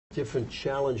Different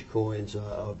challenge coins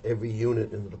of every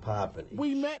unit in the department.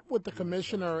 We met with the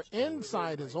commissioner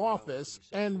inside his office,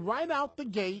 and right out the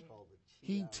gate,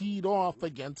 he teed off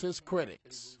against his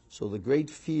critics. So the great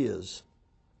fears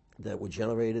that were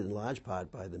generated in large part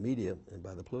by the media and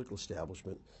by the political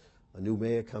establishment, a new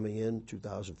mayor coming in,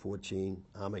 2014,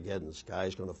 Armageddon, the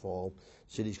sky's going to fall,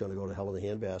 city's going to go to hell in a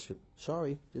handbasket.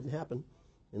 Sorry, didn't happen,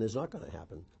 and it's not going to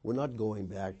happen. We're not going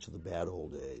back to the bad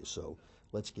old days, so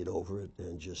let's get over it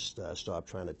and just stop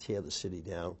trying to tear the city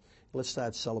down. Let's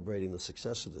start celebrating the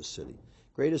success of this city.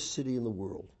 Greatest city in the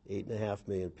world, 8.5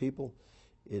 million people.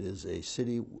 It is a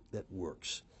city that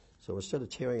works. So instead of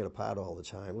tearing it apart all the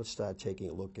time, let's start taking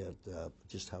a look at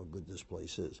just how good this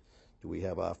place is. Do we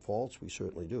have our faults? We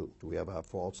certainly do. Do we have our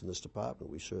faults in this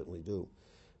department? We certainly do.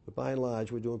 But by and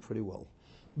large, we're doing pretty well.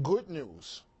 Good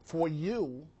news for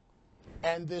you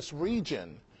and this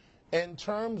region in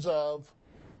terms of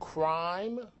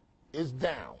crime is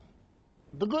down.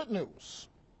 The good news.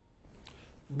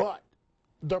 But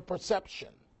the perception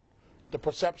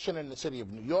in the city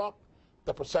of New York,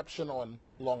 the perception on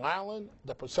Long Island,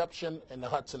 the perception in the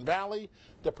Hudson Valley,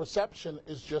 the perception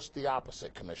is just the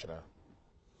opposite, Commissioner.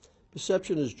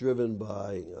 Perception is driven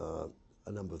by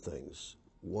a number of things.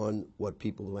 One, what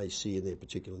people might see in their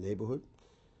particular neighborhood.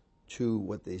 Two,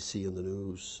 what they see in the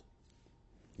news,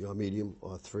 your medium.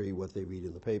 Or three, what they read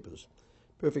in the papers.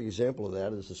 Perfect example of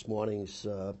that is this morning's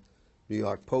New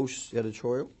York Post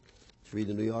editorial. If you read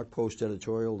the New York Post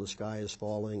editorial, the sky is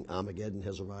falling, Armageddon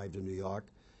has arrived in New York.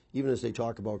 Even as they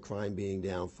talk about crime being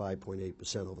down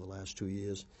 5.8% over the last 2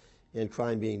 years, and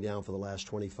crime being down for the last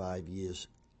 25 years,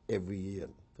 every year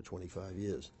for 25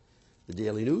 years. The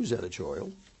Daily News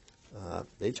editorial,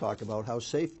 they talk about how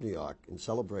safe New York and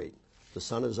celebrate. The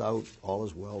sun is out, all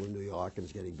is well in New York, and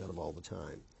it's getting better all the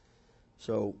time.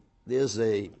 So there's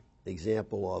a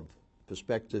example of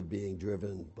perspective being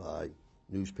driven by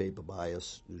newspaper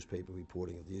bias, newspaper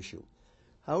reporting of the issue.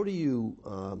 How do you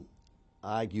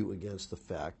argue against the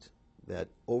fact that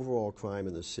overall crime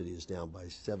in the city is down by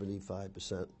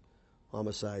 75%,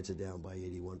 homicides are down by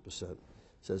 81%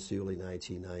 since the early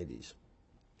 1990s?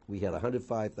 We had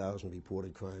 105,000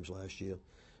 reported crimes last year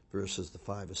versus the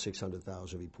 500,000 or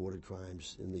 600,000 reported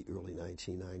crimes in the early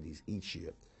 1990s each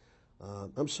year.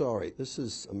 I'm sorry, this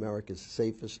is America's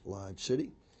safest large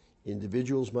city.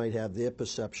 Individuals might have their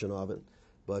perception of it,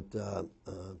 but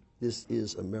this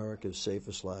is America's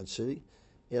safest large city.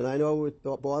 And I know it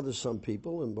bothers some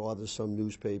people and bothers some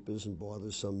newspapers and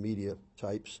bothers some media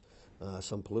types,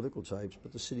 some political types,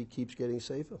 but the city keeps getting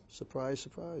safer. Surprise,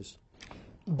 surprise.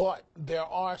 But there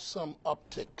are some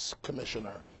upticks,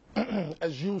 Commissioner,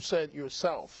 as you said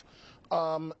yourself.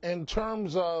 In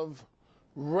terms of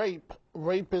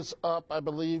rape is up, I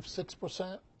believe,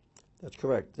 6%? That's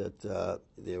correct. The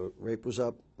rape was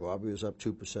up, robbery was up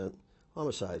 2%,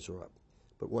 homicides were up.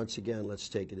 But once again, let's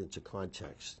take it into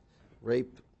context.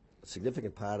 Rape, a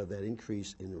significant part of that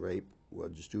increase in rape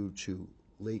was due to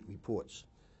late reports.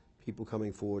 People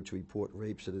coming forward to report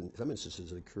rapes that in some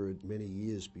instances had occurred many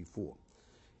years before.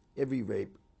 Every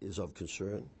rape is of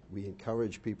concern. We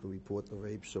encourage people to report the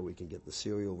rape so we can get the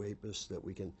serial rapists, that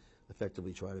we can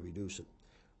effectively try to reduce it.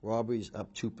 Robberies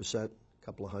up 2%, a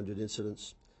couple of hundred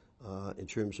incidents. In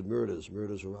terms of murders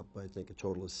are up by, I think, a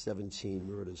total of 17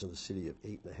 murders in a city of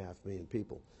 8.5 million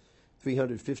people.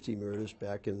 350 murders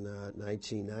back in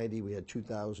 1990. We had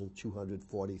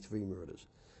 2,243 murders.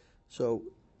 So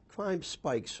crime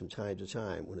spikes from time to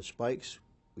time. When it spikes,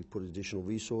 we put additional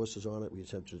resources on it. We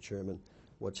attempt to determine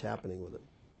what's happening with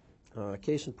it.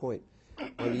 Case in point,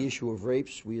 on the issue of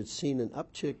rapes, we had seen an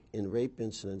uptick in rape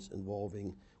incidents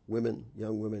involving women,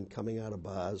 young women coming out of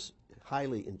bars,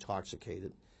 highly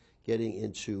intoxicated, getting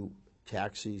into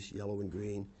taxis, yellow and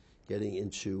green, getting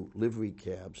into livery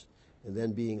cabs, and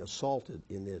then being assaulted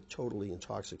in their totally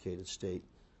intoxicated state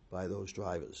by those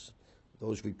drivers.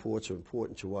 Those reports are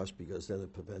important to us because then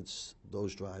it prevents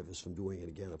those drivers from doing it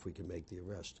again if we can make the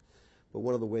arrest. But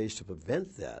one of the ways to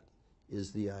prevent that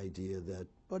is the idea that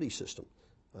buddy system.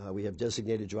 We have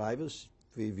designated drivers.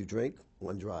 3 of you drink,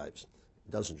 1 drives,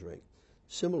 doesn't drink.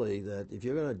 Similarly, that if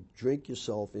you're going to drink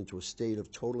yourself into a state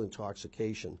of total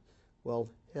intoxication, well,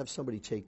 have somebody take